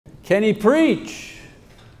Can he preach?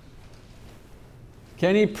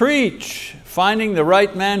 Can he preach? Finding the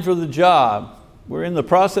right man for the job. We're in the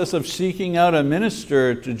process of seeking out a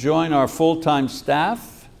minister to join our full-time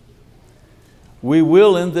staff. We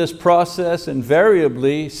will in this process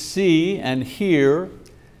invariably see and hear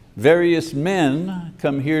various men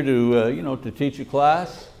come here to teach a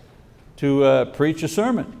class, to preach a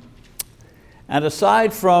sermon. And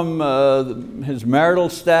aside from his marital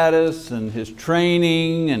status and his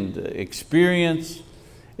training and experience,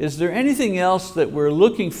 is there anything else that we're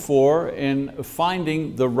looking for in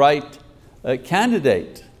finding the right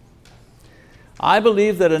candidate? I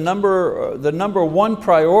believe that the number one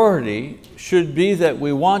priority should be that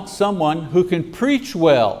we want someone who can preach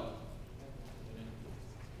well.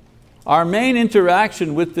 Our main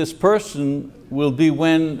interaction with this person will be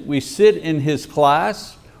when we sit in his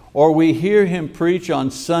class or we hear him preach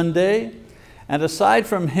on Sunday. And aside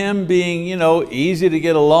from him being easy to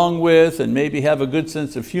get along with and maybe have a good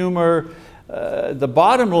sense of humor, the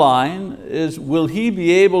bottom line is, will he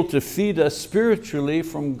be able to feed us spiritually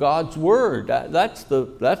from God's word? That's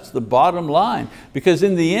the bottom line. Because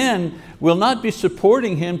in the end, we'll not be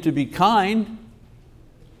supporting him to be kind.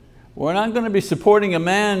 We're not going to be supporting a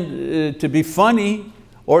man to be funny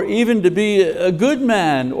or even to be a good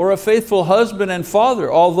man or a faithful husband and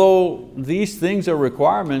father, although these things are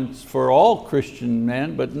requirements for all Christian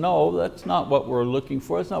men, but no, that's not what we're looking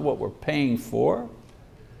for, that's not what we're paying for.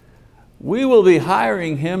 We will be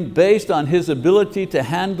hiring him based on his ability to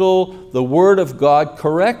handle the Word of God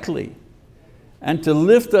correctly and to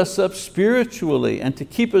lift us up spiritually and to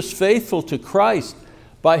keep us faithful to Christ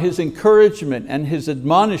by his encouragement and his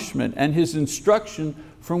admonishment and his instruction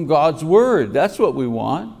from God's word. That's what we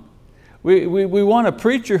want. We want a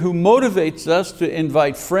preacher who motivates us to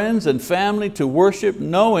invite friends and family to worship,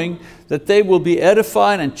 knowing that they will be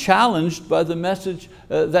edified and challenged by the message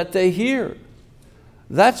that they hear.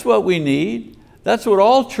 That's what we need. That's what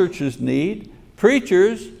all churches need.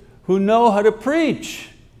 Preachers who know how to preach.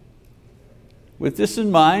 With this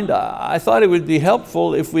in mind, I thought it would be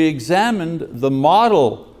helpful if we examined the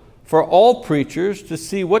model for all preachers to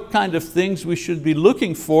see what kind of things we should be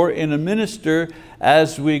looking for in a minister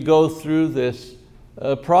as we go through this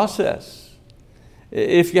process.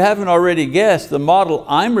 If you haven't already guessed, the model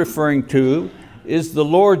I'm referring to is the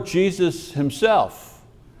Lord Jesus himself.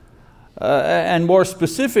 And more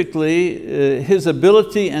specifically, his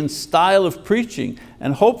ability and style of preaching.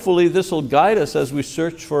 And hopefully this will guide us as we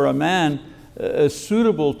search for a man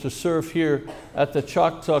suitable to serve here at the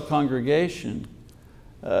Choctaw congregation.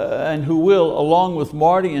 And who will, along with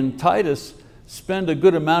Marty and Titus, spend a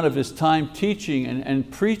good amount of his time teaching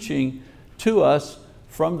and preaching to us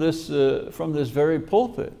from this very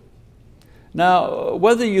pulpit. Now,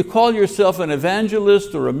 whether you call yourself an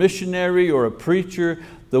evangelist or a missionary or a preacher,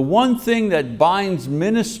 the one thing that binds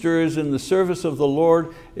ministers in the service of the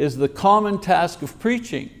Lord is the common task of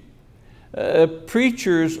preaching.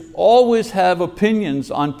 Preachers always have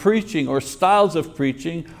opinions on preaching or styles of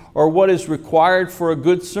preaching or what is required for a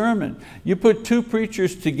good sermon. You put two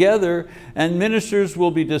preachers together and ministers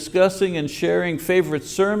will be discussing and sharing favorite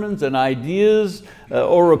sermons and ideas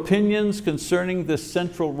or opinions concerning this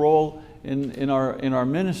central role in our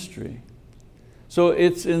ministry. So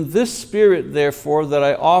it's in this spirit, therefore, that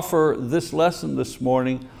I offer this lesson this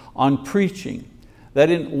morning on preaching. That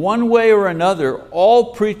in one way or another,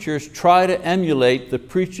 all preachers try to emulate the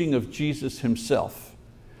preaching of Jesus himself.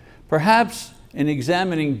 Perhaps in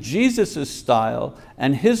examining Jesus' style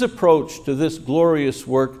and his approach to this glorious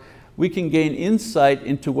work, we can gain insight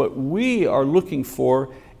into what we are looking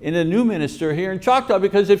for in a new minister here in Choctaw.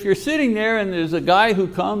 Because if you're sitting there and there's a guy who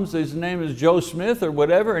comes, his name is Joe Smith or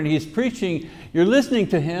whatever, and he's preaching, you're listening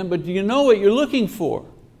to him, but do you know what you're looking for?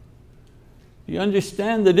 You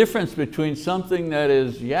understand the difference between something that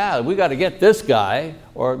is, yeah, we got to get this guy,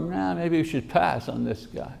 or nah, maybe we should pass on this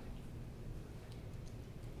guy.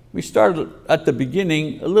 We started at the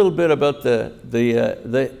beginning a little bit about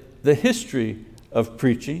the history of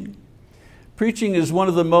preaching. Preaching is one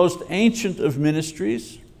of the most ancient of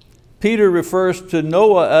ministries. Peter refers to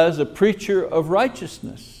Noah as a preacher of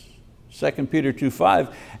righteousness, 2 Peter 2:5.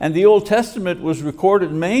 And the Old Testament was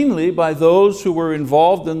recorded mainly by those who were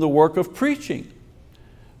involved in the work of preaching.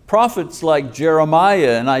 Prophets like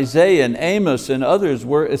Jeremiah and Isaiah and Amos and others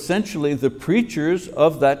were essentially the preachers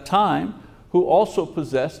of that time, who also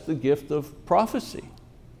possessed the gift of prophecy.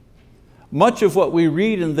 Much of what we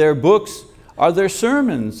read in their books are their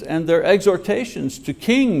sermons and their exhortations to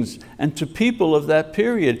kings and to people of that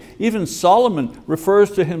period. Even Solomon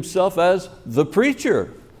refers to himself as the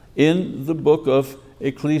preacher in the book of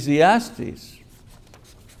Ecclesiastes.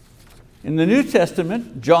 In the New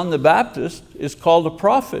Testament, John the Baptist is called a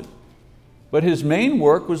prophet, but his main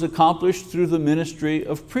work was accomplished through the ministry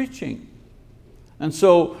of preaching. And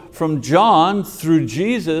so from John through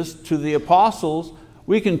Jesus to the apostles,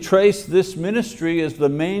 we can trace this ministry as the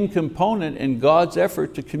main component in God's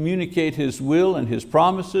effort to communicate His will and His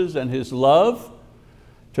promises and His love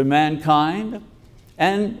to mankind.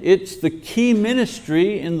 And it's the key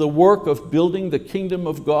ministry in the work of building the kingdom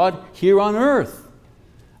of God here on earth.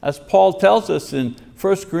 As Paul tells us in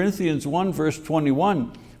 1 Corinthians 1 verse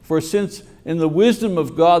 21, for since in the wisdom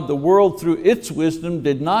of God, the world through its wisdom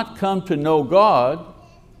did not come to know God,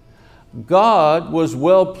 God was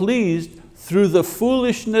well pleased through the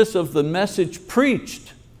foolishness of the message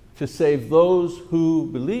preached to save those who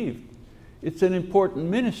believed. It's an important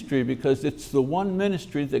ministry because it's the one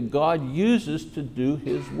ministry that God uses to do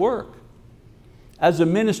His work. As a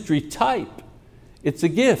ministry type, it's a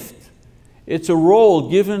gift. It's a role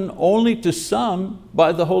given only to some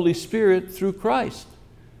by the Holy Spirit through Christ.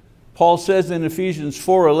 Paul says in Ephesians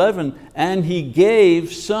 4:11, and He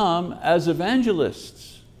gave some as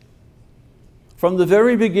evangelists. From the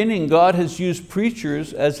very beginning, God has used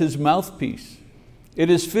preachers as His mouthpiece. It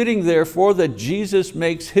is fitting, therefore, that Jesus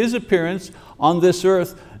makes His appearance on this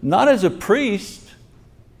earth, not as a priest,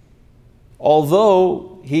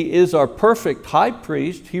 although He is our perfect high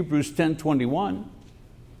priest, Hebrews 10:21.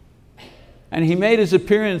 And He made His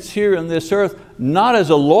appearance here on this earth, not as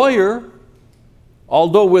a lawyer,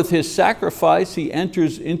 although with His sacrifice He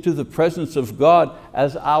enters into the presence of God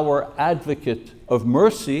as our advocate of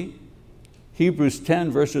mercy, Hebrews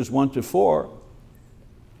 10 verses 1 to 4.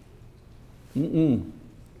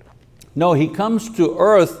 No, He comes to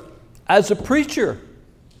earth as a preacher,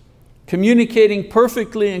 communicating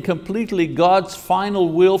perfectly and completely God's final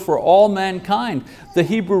will for all mankind. The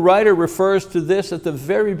Hebrew writer refers to this at the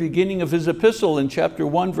very beginning of his epistle in chapter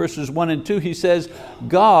 1 verses 1 and 2. He says,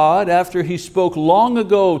 God, after He spoke long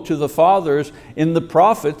ago to the fathers in the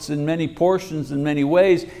prophets in many portions in many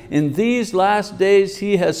ways, in these last days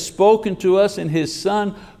He has spoken to us in His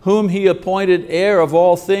Son, whom He appointed heir of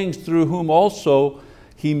all things, through whom also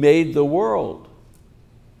He made the world.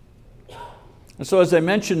 And so, as I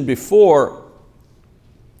mentioned before,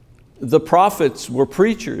 the prophets were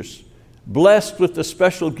preachers, blessed with the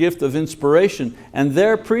special gift of inspiration, and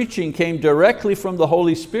their preaching came directly from the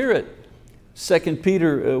Holy Spirit. 2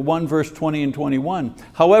 Peter 1 verse 20 and 21.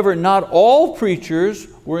 However, not all preachers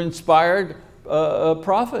were inspired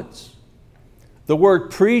prophets. The word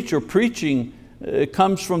preach or preaching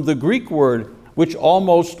comes from the Greek word, which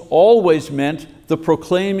almost always meant the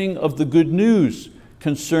proclaiming of the good news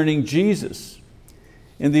concerning Jesus.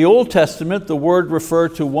 In the Old Testament, the word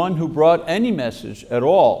referred to one who brought any message at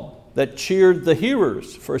all that cheered the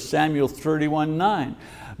hearers, 1 Samuel 31:9.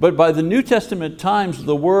 But by the New Testament times,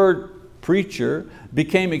 the word preacher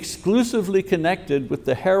became exclusively connected with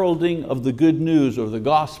the heralding of the good news or the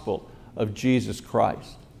gospel of Jesus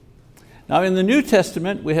Christ. Now in the New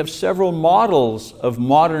Testament, we have several models of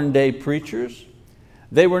modern day preachers.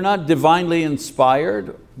 They were not divinely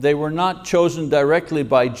inspired. They were not chosen directly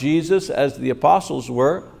by Jesus as the apostles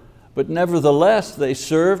were, but nevertheless they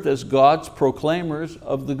served as God's proclaimers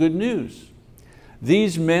of the good news.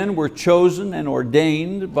 These men were chosen and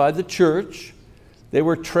ordained by the church. They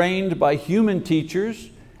were trained by human teachers,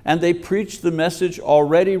 and they preached the message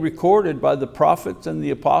already recorded by the prophets and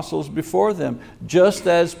the apostles before them, just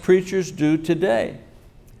as preachers do today.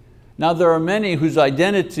 Now there are many whose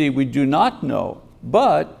identity we do not know,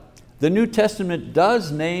 but the New Testament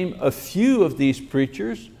does name a few of these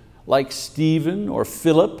preachers, like Stephen or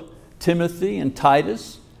Philip, Timothy and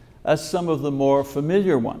Titus, as some of the more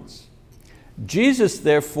familiar ones. Jesus,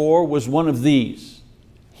 therefore, was one of these.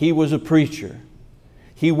 He was a preacher.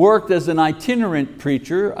 He worked as an itinerant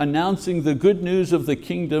preacher, announcing the good news of the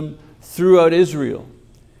kingdom throughout Israel.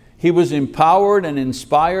 He was empowered and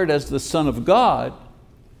inspired as the Son of God,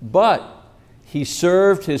 but He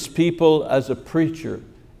served His people as a preacher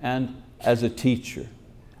and as a teacher.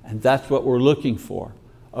 And that's what we're looking for,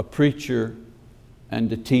 a preacher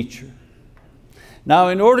and a teacher. Now,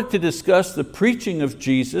 in order to discuss the preaching of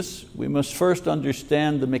Jesus, we must first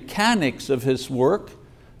understand the mechanics of His work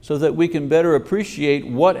so that we can better appreciate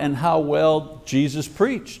what and how well Jesus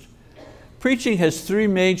preached. Preaching has three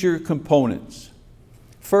major components.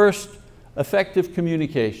 First, effective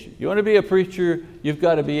communication. You want to be a preacher, you've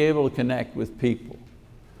got to be able to connect with people.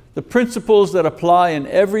 The principles that apply in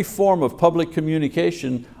every form of public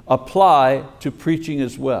communication apply to preaching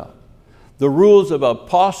as well. The rules about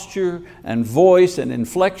posture and voice and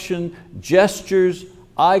inflection, gestures,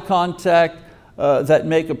 eye contact, that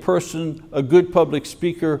make a person a good public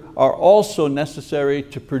speaker are also necessary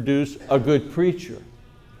to produce a good preacher.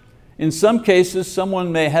 In some cases,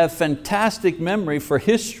 someone may have fantastic memory for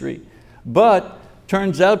history, but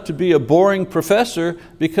turns out to be a boring professor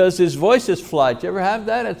because his voice is flat. Do you ever have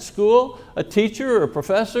that at school? A teacher or a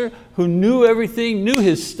professor who knew everything, knew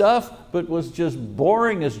his stuff, but was just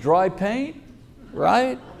boring as dry paint,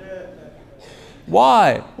 right?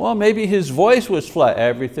 Why? Well, maybe his voice was flat.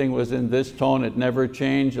 Everything was in this tone, it never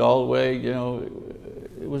changed all the way,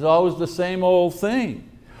 it was always the same old thing.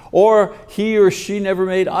 Or he or she never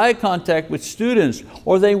made eye contact with students,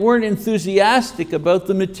 or they weren't enthusiastic about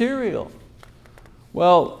the material.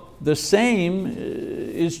 Well, the same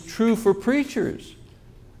is true for preachers.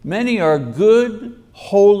 Many are good,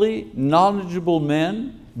 holy, knowledgeable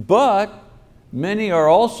men, but many are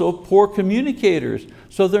also poor communicators,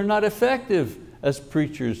 so they're not effective as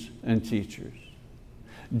preachers and teachers.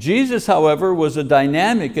 Jesus, however, was a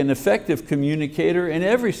dynamic and effective communicator in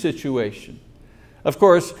every situation. Of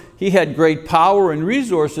course, he had great power and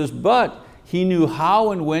resources, but he knew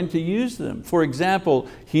how and when to use them. For example,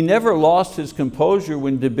 he never lost his composure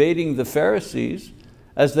when debating the Pharisees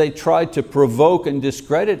as they tried to provoke and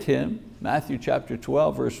discredit him. Matthew chapter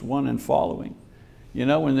 12, verse 1 and following.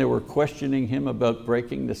 When they were questioning him about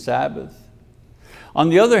breaking the Sabbath. On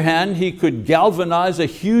the other hand, he could galvanize a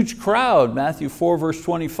huge crowd. Matthew 4, verse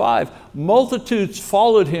 25. Multitudes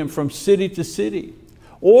followed him from city to city.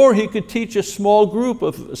 Or he could teach a small group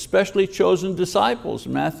of specially chosen disciples.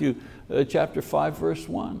 Matthew chapter 5, verse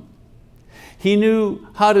 1. He knew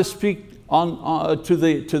how to speak to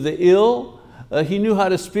the ill. He knew how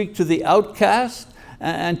to speak to the outcast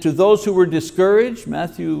and to those who were discouraged.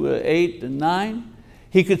 Matthew 8 and 9.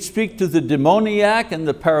 He could speak to the demoniac and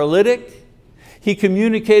the paralytic. He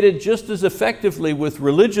communicated just as effectively with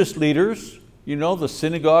religious leaders, the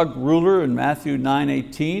synagogue ruler in Matthew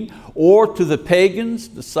 9:18, or to the pagans,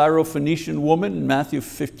 the Syrophoenician woman in Matthew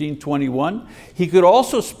 15:21. He could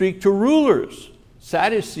also speak to rulers,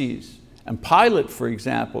 Sadducees, and Pilate, for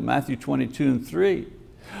example, Matthew 22 and 3.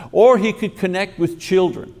 Or he could connect with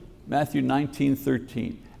children, Matthew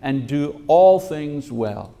 19:13, and do all things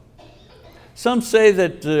well. Some say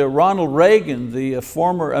that Ronald Reagan, the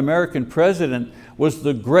former American president, was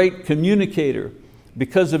the great communicator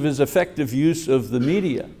because of his effective use of the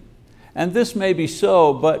media. And this may be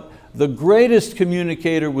so, but the greatest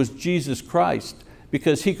communicator was Jesus Christ,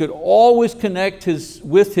 because he could always connect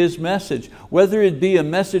with his message, whether it be a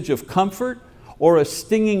message of comfort or a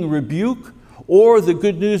stinging rebuke or the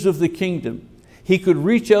good news of the kingdom. He could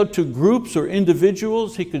reach out to groups or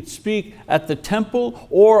individuals. He could speak at the temple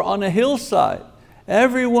or on a hillside.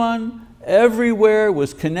 Everyone, everywhere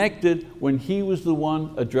was connected when he was the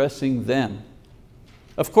one addressing them.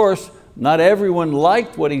 Of course, not everyone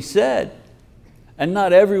liked what he said, and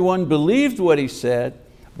not everyone believed what he said,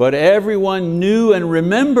 but everyone knew and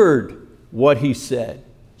remembered what he said.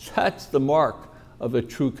 That's the mark of a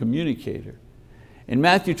true communicator. In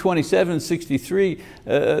Matthew 27:63,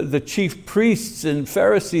 the chief priests and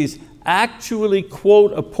Pharisees actually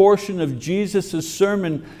quote a portion of Jesus'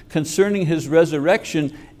 sermon concerning his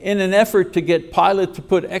resurrection in an effort to get Pilate to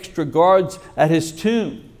put extra guards at his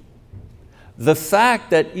tomb. The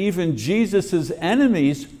fact that even Jesus'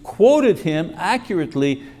 enemies quoted him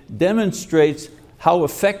accurately demonstrates how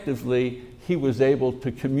effectively he was able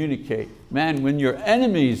to communicate. Man, when your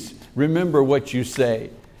enemies remember what you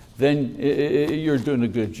say, then you're doing a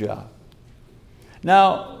good job.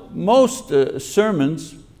 Now, most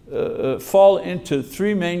sermons fall into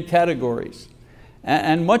three main categories,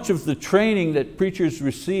 and much of the training that preachers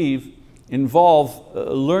receive involve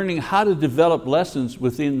learning how to develop lessons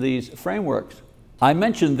within these frameworks. I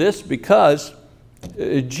mention this because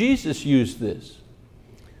Jesus used this.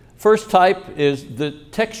 First type is the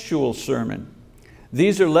textual sermon.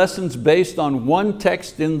 These are lessons based on one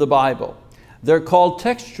text in the Bible. They're called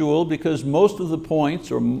textual because most of the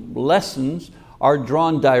points or lessons are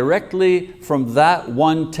drawn directly from that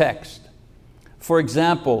one text. For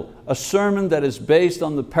example, a sermon that is based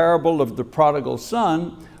on the parable of the prodigal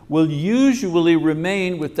son will usually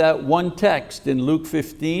remain with that one text in Luke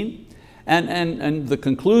 15, and the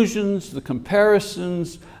conclusions, the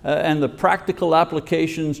comparisons, and the practical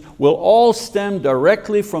applications will all stem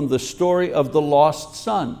directly from the story of the lost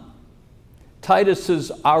son.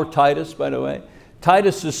 Our Titus, by the way,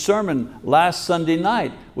 Titus's sermon last Sunday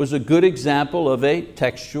night was a good example of a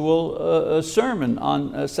textual sermon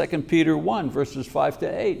on 2 Peter 1, verses 5 to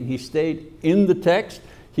 8. And he stayed in the text,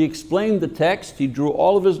 he explained the text, he drew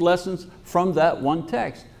all of his lessons from that one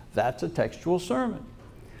text. That's a textual sermon.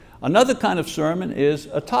 Another kind of sermon is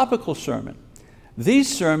a topical sermon.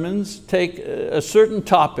 These sermons take a certain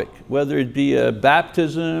topic, whether it be a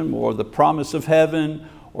baptism or the promise of heaven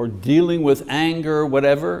or dealing with anger,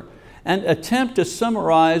 whatever, and attempt to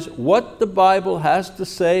summarize what the Bible has to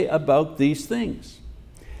say about these things.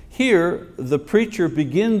 Here, the preacher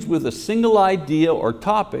begins with a single idea or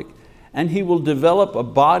topic, and he will develop a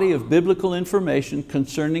body of biblical information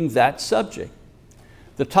concerning that subject.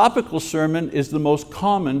 The topical sermon is the most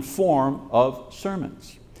common form of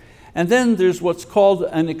sermons. And then there's what's called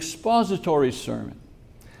an expository sermon.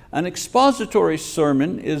 An expository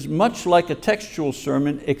sermon is much like a textual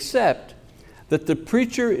sermon, except that the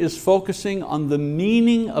preacher is focusing on the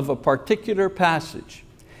meaning of a particular passage.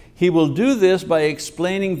 He will do this by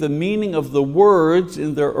explaining the meaning of the words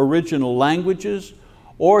in their original languages,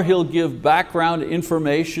 or he'll give background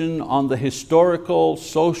information on the historical,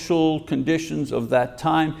 social conditions of that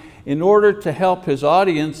time in order to help his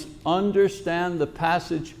audience understand the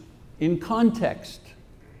passage in context.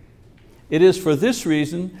 It is for this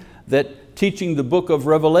reason that teaching the book of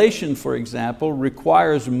Revelation, for example,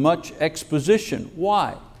 requires much exposition.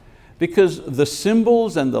 Why? Because the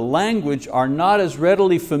symbols and the language are not as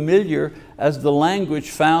readily familiar as the language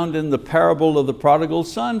found in the parable of the prodigal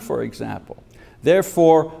son, for example.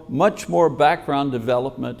 Therefore, much more background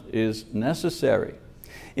development is necessary.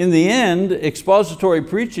 In the end, expository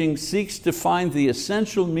preaching seeks to find the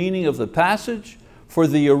essential meaning of the passage for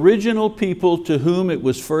the original people to whom it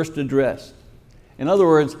was first addressed. In other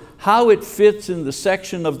words, how it fits in the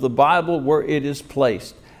section of the Bible where it is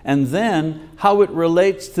placed, and then how it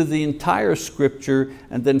relates to the entire scripture,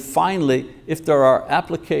 and then finally, if there are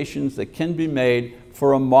applications that can be made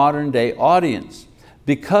for a modern day audience.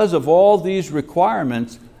 Because of all these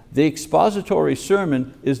requirements, the expository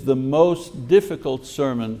sermon is the most difficult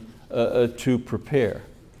sermon to prepare.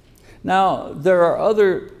 Now, there are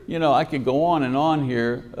other, I could go on and on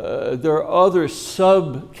here, there are other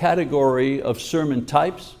subcategory of sermon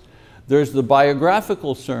types. There's the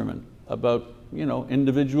biographical sermon about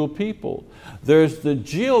individual people. There's the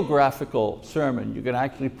geographical sermon. You can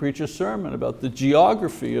actually preach a sermon about the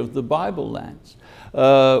geography of the Bible lands.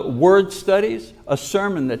 Word studies, a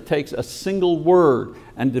sermon that takes a single word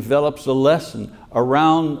and develops a lesson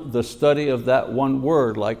around the study of that one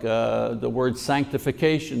word, like the word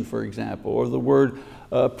sanctification, for example, or the word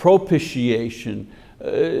propitiation,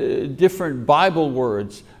 different Bible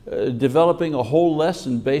words, developing a whole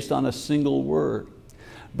lesson based on a single word.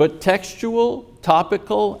 But textual,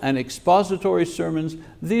 topical, and expository sermons,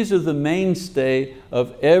 these are the mainstay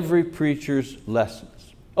of every preacher's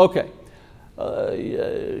lessons. Okay.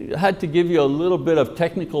 I had to give you a little bit of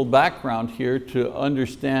technical background here to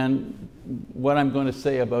understand what I'm going to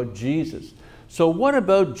say about Jesus. So what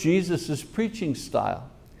about Jesus' preaching style?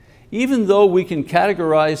 Even though we can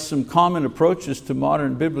categorize some common approaches to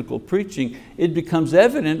modern biblical preaching, it becomes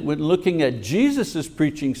evident when looking at Jesus'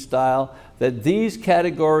 preaching style that these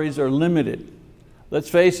categories are limited. Let's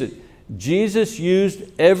face it, Jesus used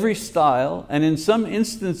every style, and in some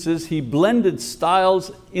instances he blended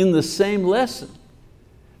styles in the same lesson.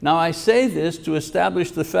 Now I say this to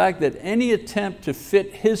establish the fact that any attempt to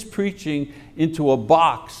fit his preaching into a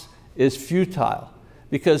box is futile,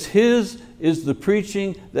 because his is the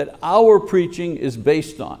preaching that our preaching is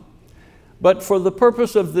based on. But for the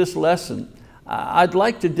purpose of this lesson, I'd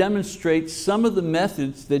like to demonstrate some of the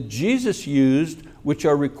methods that Jesus used which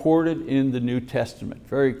are recorded in the New Testament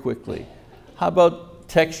very quickly. How about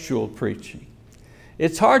textual preaching?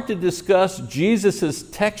 It's hard to discuss Jesus'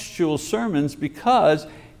 textual sermons because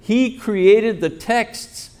he created the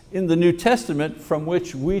texts in the New Testament from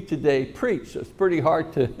which we today preach. So it's pretty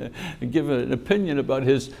hard to give an opinion about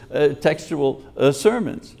his textual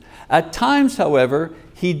sermons. At times, however,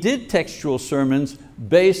 he did textual sermons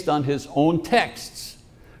based on his own texts.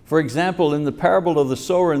 For example, in the parable of the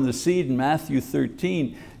sower and the seed in Matthew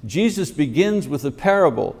 13, Jesus begins with a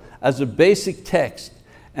parable as a basic text,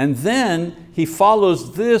 and then he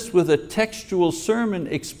follows this with a textual sermon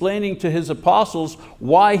explaining to his apostles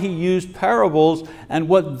why he used parables and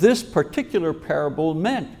what this particular parable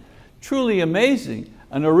meant. Truly amazing.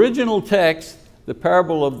 An original text, the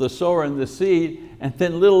parable of the sower and the seed, and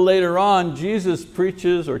then a little later on, Jesus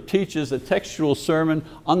preaches or teaches a textual sermon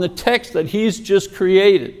on the text that he's just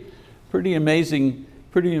created. Pretty amazing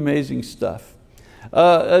stuff.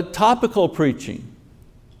 Topical preaching.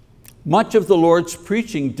 Much of the Lord's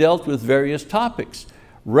preaching dealt with various topics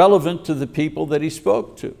relevant to the people that he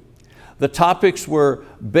spoke to. The topics were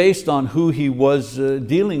based on who he was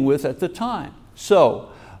dealing with at the time.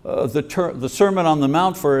 So the Sermon on the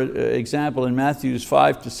Mount, for example, in Matthew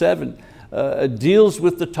 5-7, deals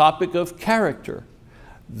with the topic of character.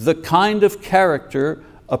 The kind of character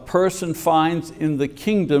a person finds in the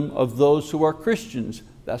kingdom of those who are Christians.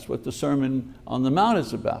 That's what the Sermon on the Mount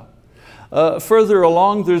is about. Further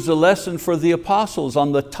along, there's a lesson for the apostles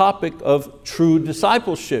on the topic of true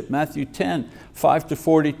discipleship, Matthew 10,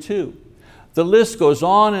 5-42. The list goes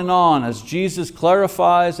on and on as Jesus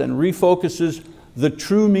clarifies and refocuses the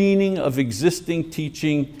true meaning of existing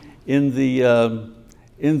teaching in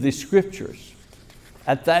the scriptures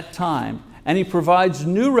at that time, and He provides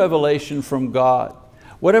new revelation from God.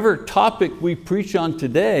 Whatever topic we preach on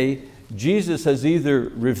today, Jesus has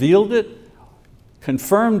either revealed it,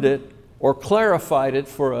 confirmed it, or clarified it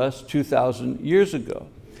for us 2,000 years ago.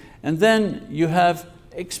 And then you have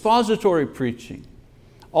expository preaching.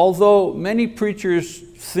 Although many preachers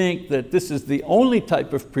think that this is the only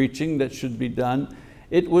type of preaching that should be done,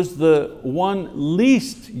 it was the one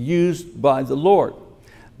least used by the Lord.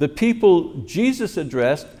 The people Jesus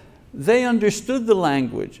addressed, they understood the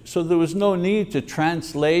language, so there was no need to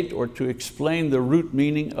translate or to explain the root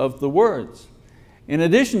meaning of the words. In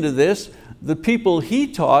addition to this, the people He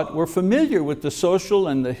taught were familiar with the social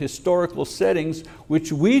and the historical settings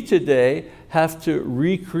which we today have to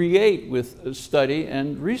recreate with study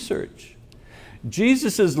and research.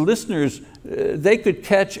 Jesus' listeners, they could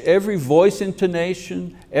catch every voice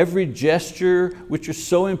intonation, every gesture, which is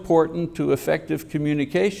so important to effective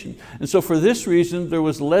communication. And so for this reason, there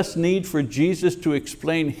was less need for Jesus to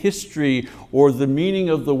explain history or the meaning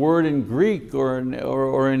of the word in Greek or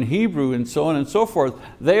in Hebrew and so on and so forth.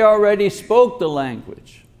 They already spoke the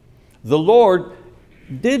language. The Lord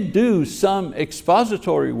did do some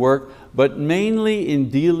expository work, but mainly in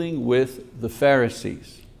dealing with the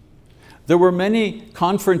Pharisees. There were many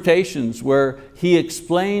confrontations where He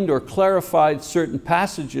explained or clarified certain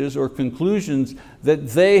passages or conclusions that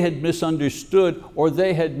they had misunderstood or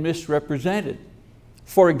they had misrepresented.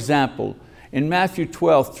 For example, in Matthew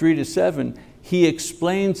 12, 3-7, He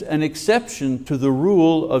explains an exception to the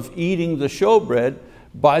rule of eating the showbread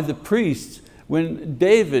by the priests when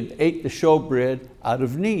David ate the showbread out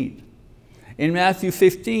of need. In Matthew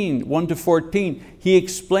 15, 1-14, He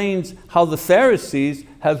explains how the Pharisees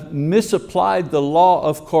have misapplied the law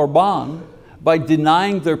of Korban by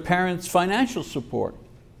denying their parents financial support.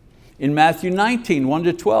 In Matthew 19,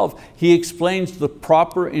 1-12, He explains the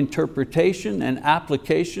proper interpretation and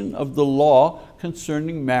application of the law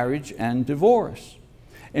concerning marriage and divorce.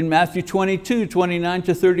 In Matthew 22,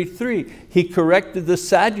 29-33, He corrected the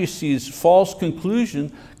Sadducees' false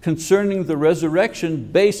conclusion concerning the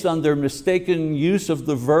resurrection based on their mistaken use of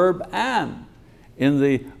the verb am in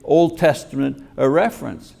the Old Testament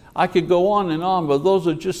reference. I could go on and on, but those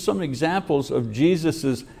are just some examples of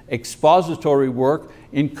Jesus' expository work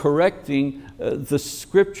in correcting the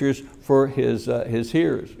scriptures for His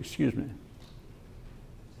hearers. Excuse me.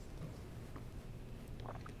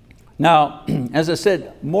 Now, as I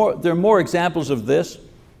said, there are more examples of this,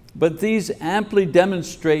 but these amply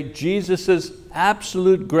demonstrate Jesus'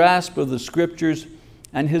 absolute grasp of the scriptures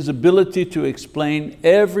and His ability to explain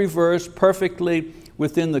every verse perfectly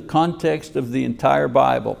within the context of the entire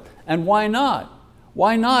Bible. And why not?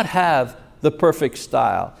 Why not have the perfect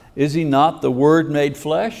style? Is He not the Word made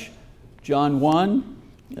flesh? John 1,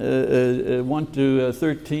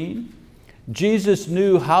 1-13. Jesus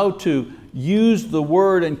knew how to use the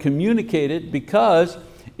word and communicate it because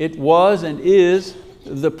it was and is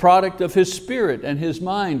the product of His spirit and His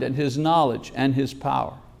mind and His knowledge and His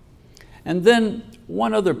power. And then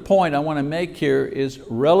one other point I want to make here is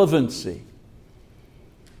relevancy.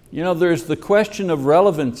 You know, there's the question of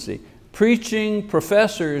relevancy. Preaching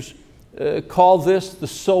professors call this the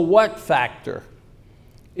so what factor.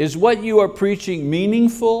 Is what you are preaching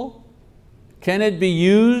meaningful? Can it be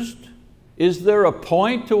used? Is there a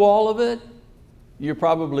point to all of it? You're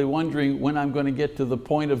probably wondering when I'm going to get to the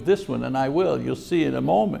point of this one, and I will. You'll see in a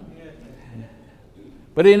moment.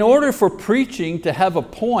 But in order for preaching to have a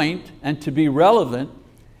point and to be relevant,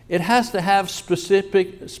 it has to have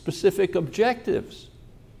specific objectives.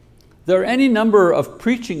 There are any number of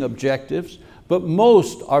preaching objectives, but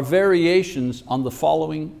most are variations on the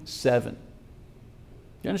following 7.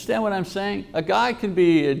 You understand what I'm saying? A guy can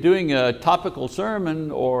be doing a topical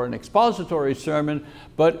sermon or an expository sermon,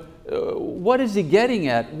 but what is he getting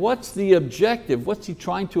at? What's the objective? What's he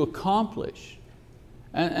trying to accomplish?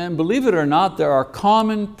 And believe it or not, there are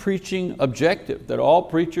common preaching objectives that all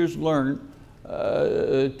preachers learn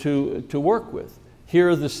to work with. Here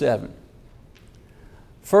are the 7.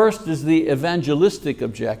 First is the evangelistic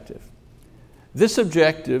objective. This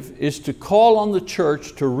objective is to call on the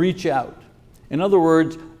church to reach out. In other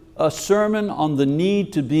words, a sermon on the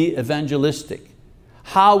need to be evangelistic,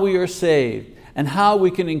 how we are saved, and how we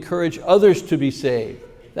can encourage others to be saved.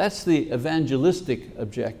 That's the evangelistic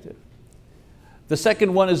objective. The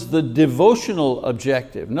second one is the devotional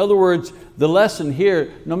objective. In other words, the lesson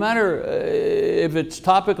here, no matter if it's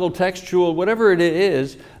topical, textual, whatever it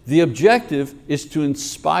is, the objective is to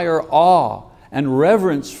inspire awe and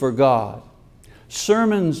reverence for God.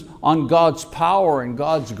 Sermons on God's power and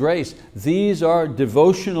God's grace, these are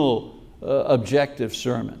devotional objective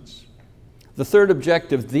sermons. The third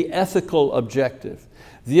objective, the ethical objective.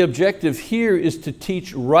 The objective here is to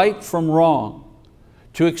teach right from wrong,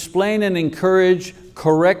 to explain and encourage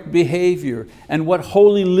correct behavior and what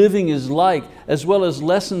holy living is like, as well as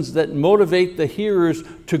lessons that motivate the hearers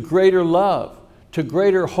to greater love, to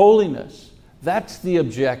greater holiness. That's the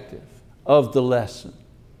objective of the lesson.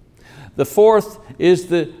 The fourth is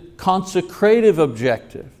the consecrative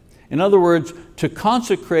objective. In other words, to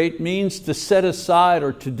consecrate means to set aside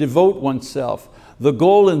or to devote oneself. The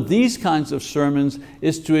goal in these kinds of sermons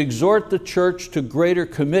is to exhort the church to greater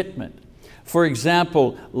commitment. For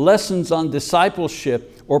example, lessons on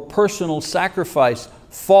discipleship or personal sacrifice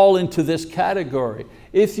fall into this category.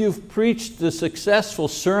 If you've preached the successful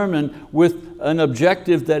sermon with an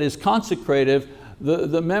objective that is consecrative,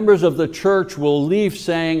 the members of the church will leave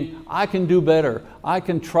saying, I can do better, I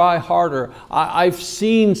can try harder, I've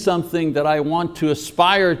seen something that I want to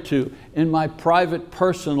aspire to in my private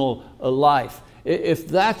personal life. If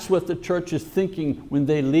that's what the church is thinking when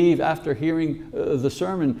they leave after hearing the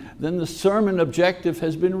sermon, then the sermon objective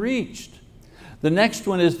has been reached. The next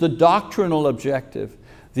one is the doctrinal objective.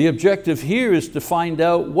 The objective here is to find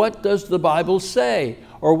out, what does the Bible say?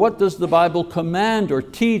 Or what does the Bible command or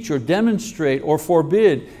teach or demonstrate or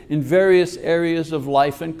forbid in various areas of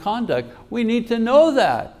life and conduct? We need to know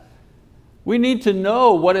that. We need to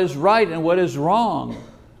know what is right and what is wrong,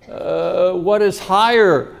 what is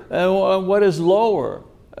higher and what is lower.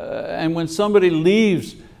 And when somebody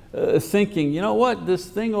leaves thinking, you know what, this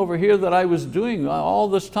thing over here that I was doing, all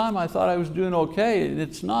this time I thought I was doing okay.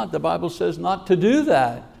 It's not. The Bible says not to do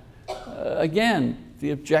that. Again,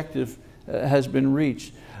 the objective has been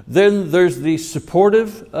reached. Then there's the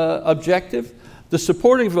supportive objective. The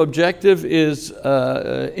supportive objective is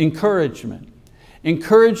encouragement.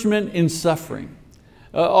 Encouragement in suffering.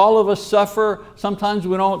 All of us suffer. Sometimes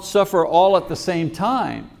we don't suffer all at the same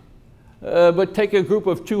time. But take a group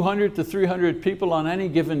of 200 to 300 people on any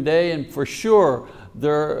given day, and for sure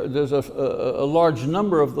there's a large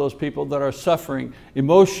number of those people that are suffering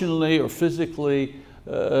emotionally or physically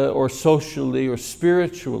or socially or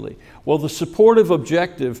spiritually. Well, the supportive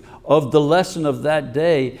objective of the lesson of that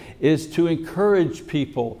day is to encourage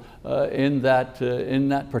people in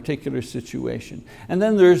that particular situation. And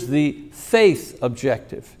then there's the faith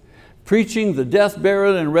objective. Preaching the death,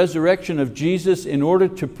 burial, and resurrection of Jesus in order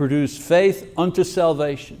to produce faith unto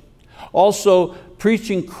salvation. Also,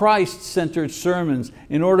 preaching Christ-centered sermons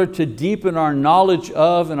in order to deepen our knowledge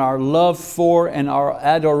of and our love for and our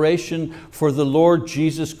adoration for the Lord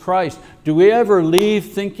Jesus Christ. Do we ever leave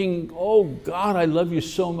thinking, oh God, I love you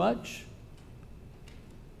so much?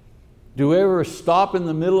 Do we ever stop in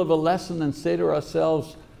the middle of a lesson and say to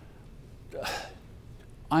ourselves,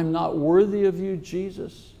 I'm not worthy of you,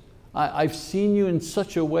 Jesus? I've seen you in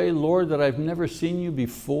such a way, Lord, that I've never seen you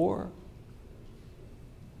before.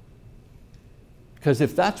 Because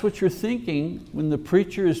if that's what you're thinking when the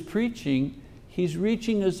preacher is preaching, he's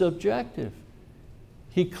reaching his objective.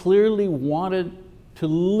 He clearly wanted to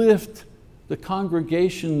lift the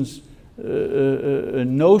congregation's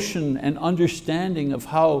notion and understanding of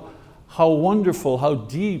how wonderful, how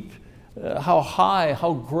deep, how high,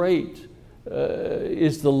 how great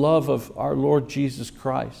is the love of our Lord Jesus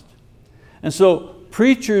Christ. And so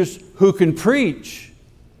preachers who can preach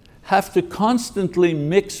have to constantly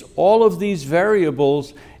mix all of these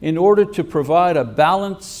variables in order to provide a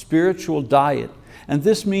balanced spiritual diet. And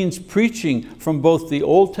this means preaching from both the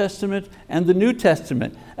Old Testament and the New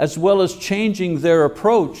Testament, as well as changing their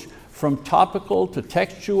approach from topical to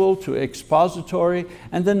textual to expository,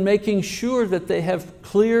 and then making sure that they have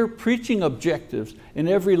clear preaching objectives in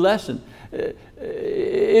every lesson.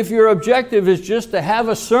 If your objective is just to have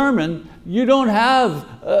a sermon, you don't have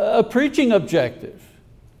a preaching objective.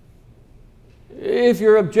 If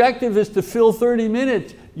your objective is to fill 30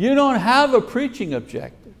 minutes, you don't have a preaching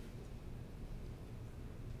objective.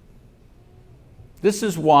 This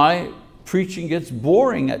is why preaching gets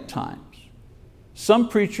boring at times. Some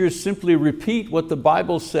preachers simply repeat what the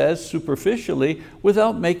Bible says superficially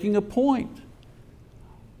without making a point,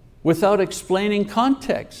 without explaining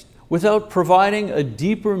context, without providing a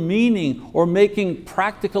deeper meaning or making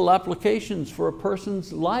practical applications for a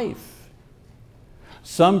person's life.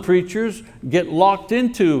 Some preachers get locked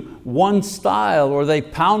into one style, or they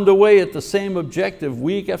pound away at the same objective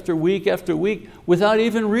week after week after week without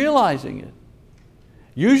even realizing it.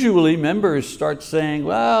 Usually members start saying,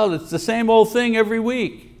 well, it's the same old thing every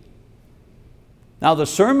week. Now the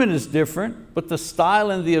sermon is different, but the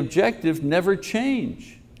style and the objective never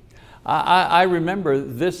change. I remember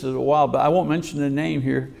this a while, but I won't mention the name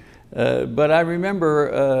here, but I remember,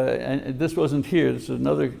 and this wasn't here, this was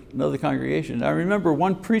another congregation. I remember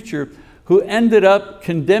one preacher who ended up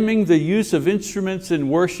condemning the use of instruments in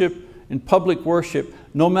worship, in public worship,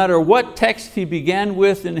 no matter what text he began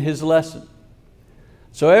with in his lesson.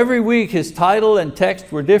 So every week his title and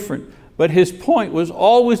text were different, but his point was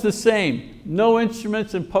always the same: no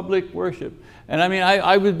instruments in public worship. And I mean,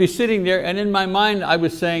 I would be sitting there, and in my mind I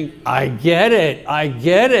was saying, I get it,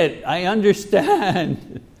 I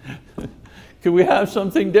understand. Could we have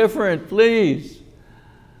something different, please?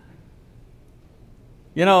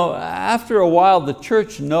 You know, after a while, the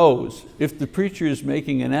church knows if the preacher is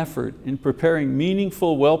making an effort in preparing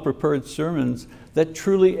meaningful, well-prepared sermons that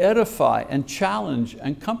truly edify and challenge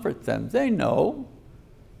and comfort them. They know.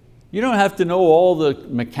 You don't have to know all the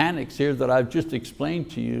mechanics here that I've just explained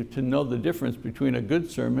to you to know the difference between a good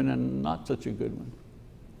sermon and not such a good one.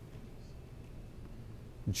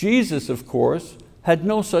 Jesus, of course, had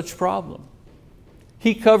no such problem.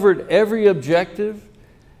 He covered every objective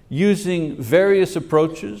using various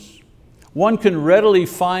approaches. One can readily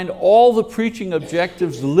find all the preaching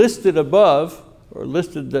objectives listed above, or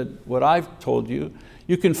listed that what I've told you.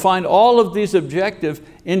 You can find all of these objectives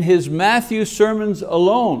in his Matthew sermons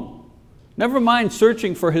alone. Never mind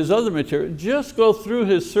searching for his other material. Just go through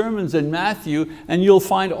his sermons in Matthew and you'll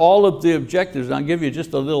find all of the objectives. And I'll give you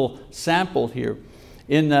just a little sample here.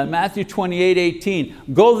 In Matthew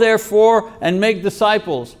 28:18, go therefore and make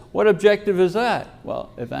disciples. What objective is that? Well,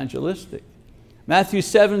 evangelistic. Matthew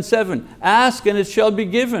 7:7, ask and it shall be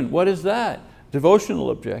given. What is that? Devotional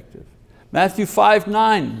objective. Matthew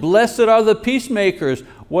 5:9, blessed are the peacemakers.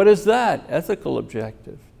 What is that? Ethical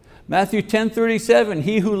objective. Matthew 10:37,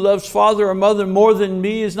 he who loves father or mother more than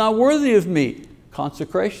me is not worthy of me.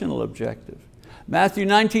 Consecrational objective. Matthew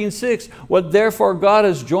 19:6, what therefore God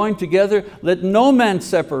has joined together, let no man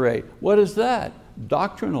separate. What is that?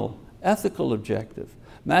 Doctrinal, ethical objective.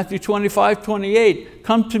 Matthew 25:28,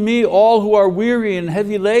 come to me all who are weary and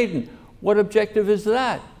heavy laden. What objective is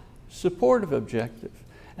that? Supportive objective.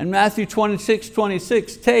 And Matthew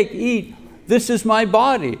 26:26, take, eat, this is my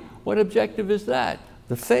body. What objective is that?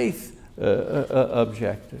 The faith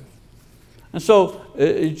objective. And so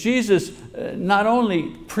Jesus not only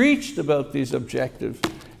preached about these objectives,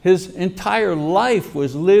 his entire life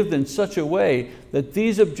was lived in such a way that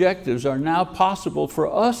these objectives are now possible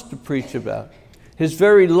for us to preach about. His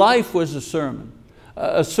very life was a sermon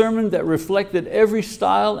that reflected every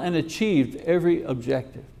style and achieved every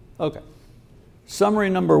objective. Okay, summary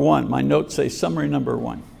number one. My notes say summary number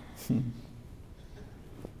one.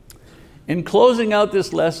 In closing out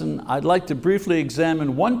this lesson, I'd like to briefly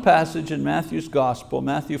examine one passage in Matthew's Gospel,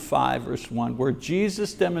 Matthew 5, verse 1, where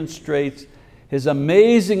Jesus demonstrates his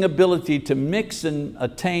amazing ability to mix and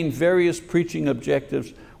attain various preaching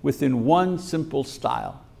objectives within one simple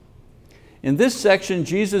style. In this section,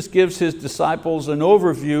 Jesus gives his disciples an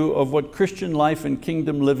overview of what Christian life and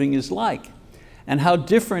kingdom living is like, and how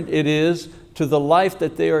different it is to the life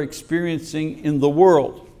that they are experiencing in the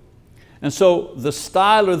world. And so the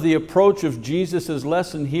style or the approach of Jesus'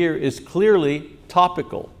 lesson here is clearly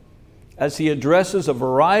topical, as he addresses a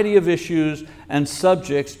variety of issues and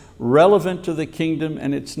subjects relevant to the kingdom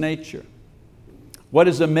and its nature. What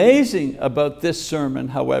is amazing about this sermon,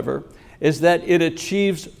 however, is that it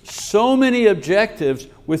achieves so many objectives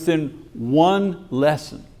within one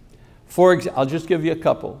lesson. I'll just give you a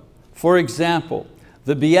couple. For example,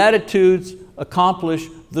 the Beatitudes accomplish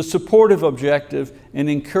the supportive objective in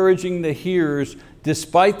encouraging the hearers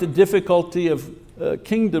despite the difficulty of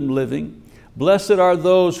kingdom living. Blessed are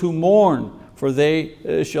those who mourn, for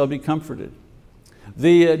they shall be comforted.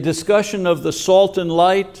 The discussion of the salt and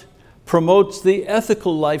light promotes the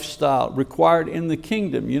ethical lifestyle required in the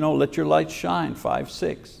kingdom. You know, let your light shine,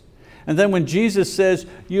 5:6. And then when Jesus says,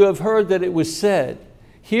 you have heard that it was said,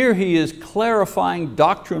 here he is clarifying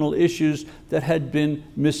doctrinal issues that had been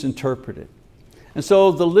misinterpreted. And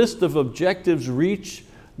so the list of objectives reached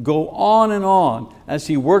go on and on as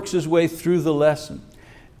he works his way through the lesson.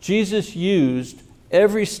 Jesus used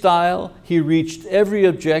every style, he reached every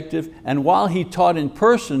objective, and while he taught in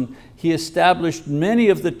person, he established many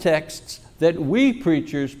of the texts that we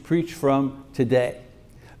preachers preach from today.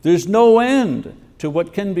 There's no end to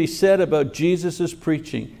what can be said about Jesus'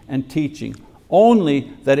 preaching and teaching.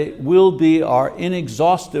 only that it will be our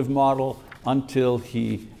inexhaustive model until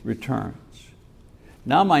He returns.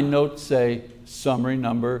 Now my notes say summary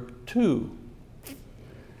number 2.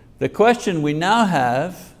 The question we now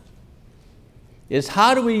have is,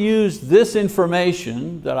 how do we use this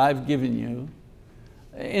information that I've given you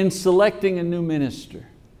in selecting a new minister?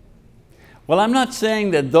 Well, I'm not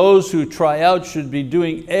saying that those who try out should be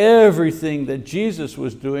doing everything that Jesus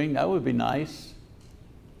was doing. That would be nice.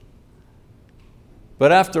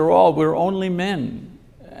 But after all, we're only men,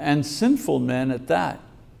 and sinful men at that.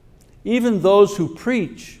 Even those who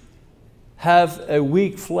preach have a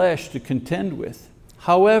weak flesh to contend with.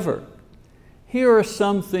 However, here are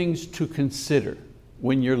some things to consider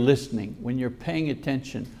when you're listening, when you're paying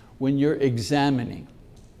attention, when you're examining.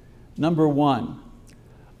 Number 1,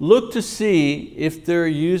 look to see if they're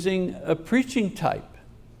using a preaching type.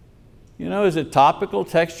 Is it topical,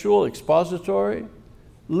 textual, expository?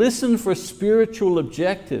 Listen for spiritual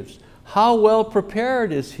objectives. How well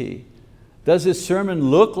prepared is he? Does his sermon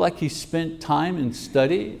look like he spent time in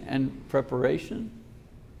study and preparation?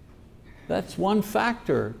 That's one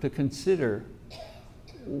factor to consider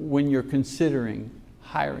when you're considering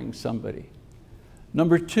hiring somebody.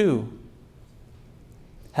 Number 2,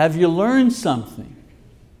 have you learned something?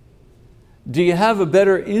 Do you have a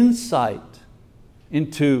better insight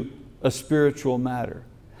into a spiritual matter?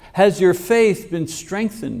 Has your faith been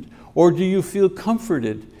strengthened, or do you feel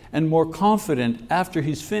comforted and more confident after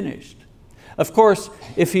he's finished? Of course,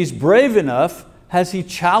 if he's brave enough, has he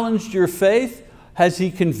challenged your faith? Has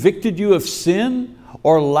he convicted you of sin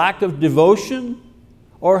or lack of devotion?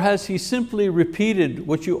 Or has he simply repeated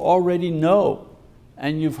what you already know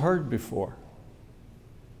and you've heard before?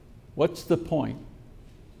 What's the point?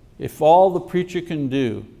 If all the preacher can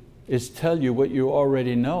do is tell you what you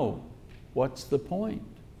already know, what's the point?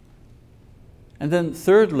 And then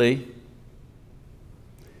thirdly,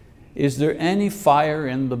 is there any fire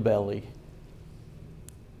in the belly?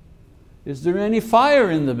 Is there any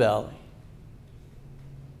fire in the belly?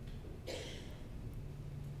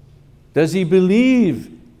 Does he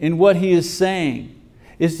believe in what he is saying?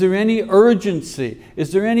 Is there any urgency?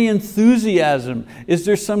 Is there any enthusiasm? Is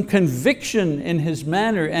there some conviction in his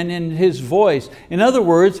manner and in his voice? In other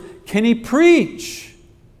words, can he preach?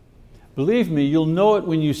 Believe me, you'll know it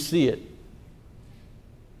when you see it.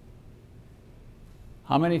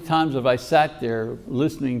 How many times have I sat there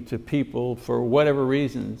listening to people for whatever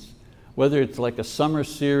reasons, whether it's like a summer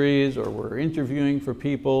series or we're interviewing for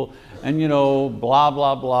people, and blah,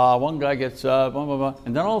 blah, blah, one guy gets up, blah, blah, blah,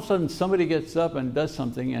 and then all of a sudden somebody gets up and does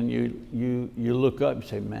something, and you look up and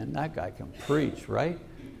say, man, that guy can preach, right?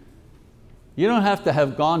 You don't have to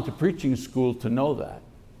have gone to preaching school to know that.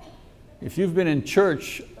 If you've been in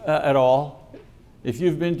church at all, if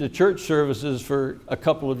you've been to church services for a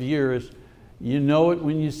couple of years, you know it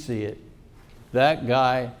when you see it. That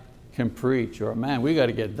guy can preach, or man, we got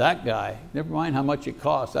to get that guy. Never mind how much it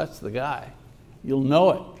costs, that's the guy. You'll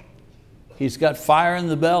know it. He's got fire in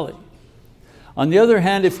the belly. On the other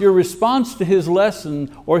hand, if your response to his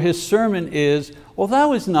lesson or his sermon is, well, that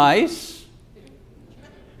was nice.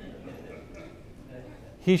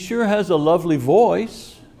 He sure has a lovely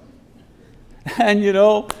voice. And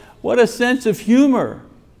what a sense of humor.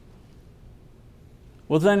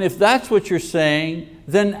 Well then, if that's what you're saying,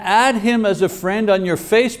 then add him as a friend on your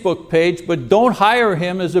Facebook page, but don't hire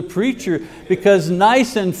him as a preacher, because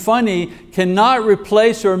nice and funny cannot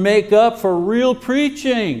replace or make up for real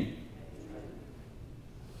preaching.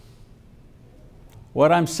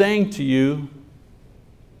 What I'm saying to you,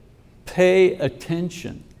 pay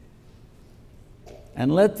attention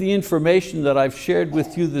and let the information that I've shared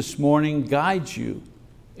with you this morning guide you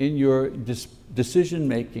in your decision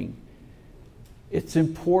making. It's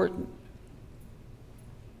important.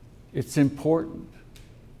 It's important.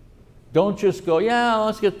 Don't just go, yeah,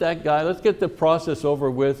 let's get that guy, let's get the process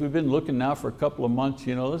over with. We've been looking now for a couple of months,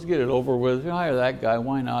 let's get it over with. Hire that guy,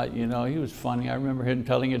 why not? He was funny, I remember him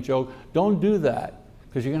telling a joke. Don't do that,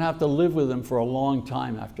 because you're going to have to live with him for a long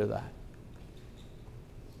time after that.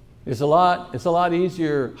 It's a lot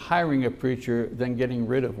easier hiring a preacher than getting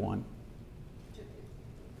rid of one.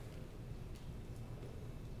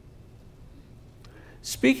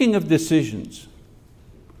 Speaking of decisions,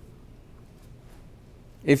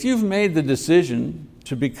 if you've made the decision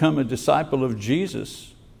to become a disciple of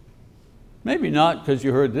Jesus, maybe not because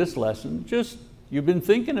you heard this lesson, just you've been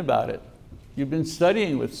thinking about it. You've been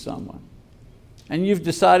studying with someone, and you've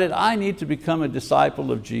decided, I need to become a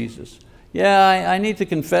disciple of Jesus. Yeah, I need to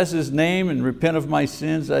confess his name and repent of my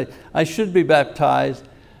sins. I should be baptized.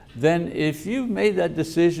 Then if you've made that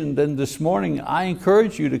decision, then this morning I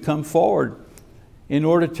encourage you to come forward in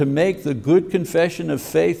order to make the good confession of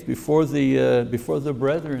faith before the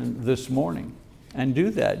brethren this morning. And do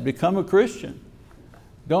that, become a Christian.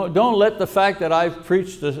 Don't let the fact that I've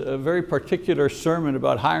preached a very particular sermon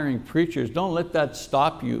about hiring preachers, don't let that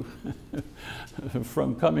stop you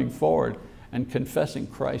from coming forward and confessing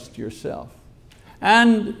Christ yourself.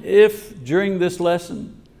 And if during this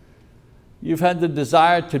lesson you've had the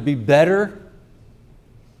desire to be better,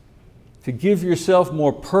 to give yourself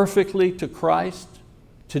more perfectly to Christ,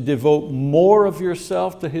 to devote more of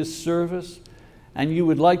yourself to His service, and you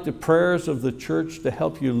would like the prayers of the church to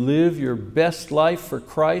help you live your best life for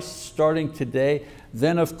Christ starting today,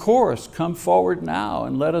 then of course come forward now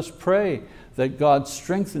and let us pray that God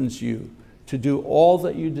strengthens you to do all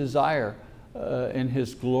that you desire in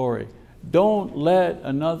His glory. Don't let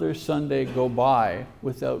another Sunday go by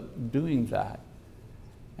without doing that.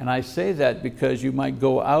 And I say that because you might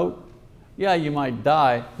go out, yeah, you might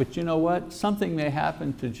die, but you know what? Something may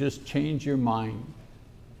happen to just change your mind,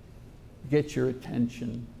 get your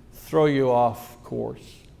attention, throw you off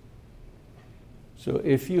course. So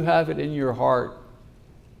if you have it in your heart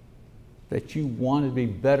that you want to be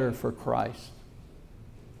better for Christ,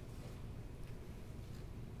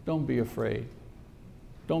 don't be afraid.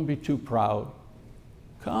 Don't be too proud.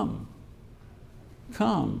 Come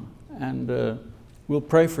and we'll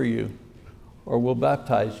pray for you, or we'll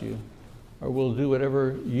baptize you, or we'll do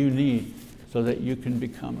whatever you need so that you can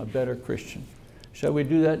become a better Christian. Shall we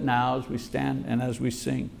do that now as we stand and as we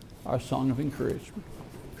sing our song of encouragement?